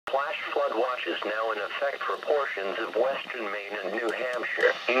Flash flood watch is now in effect for portions of western Maine and New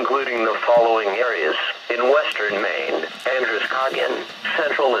Hampshire, including the following areas. In western Maine, Androscoggin,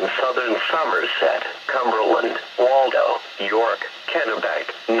 central and southern Somerset, Cumberland, Waldo, York, Kennebec,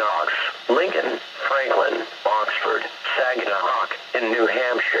 Knox, Lincoln, Franklin, Oxford, Saginaw, in New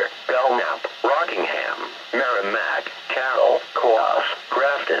Hampshire, Belknap, Rockingham, Merrimack, Carroll, Coos,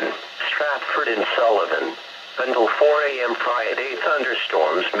 Grafton, Stratford and Sullivan. Until 4 a.m. Friday,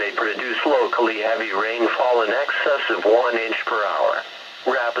 thunderstorms may produce locally heavy rainfall in excess of 1 inch per hour.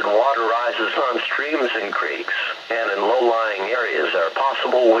 Rapid water rises on streams and creeks, and in low-lying areas are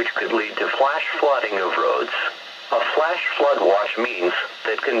possible, which could lead to flash flooding of roads. A flash flood watch means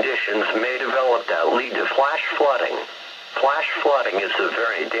that conditions may develop that lead to flash flooding. Flash flooding is a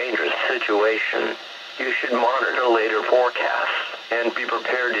very dangerous situation. You should monitor later forecasts and be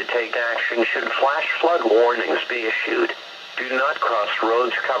prepared to take action should flash flood warnings be issued. Do not cross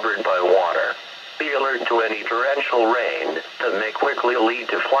roads covered by water. Be alert to any torrential rain that may quickly lead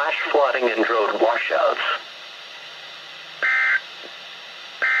to flash flooding and road washouts.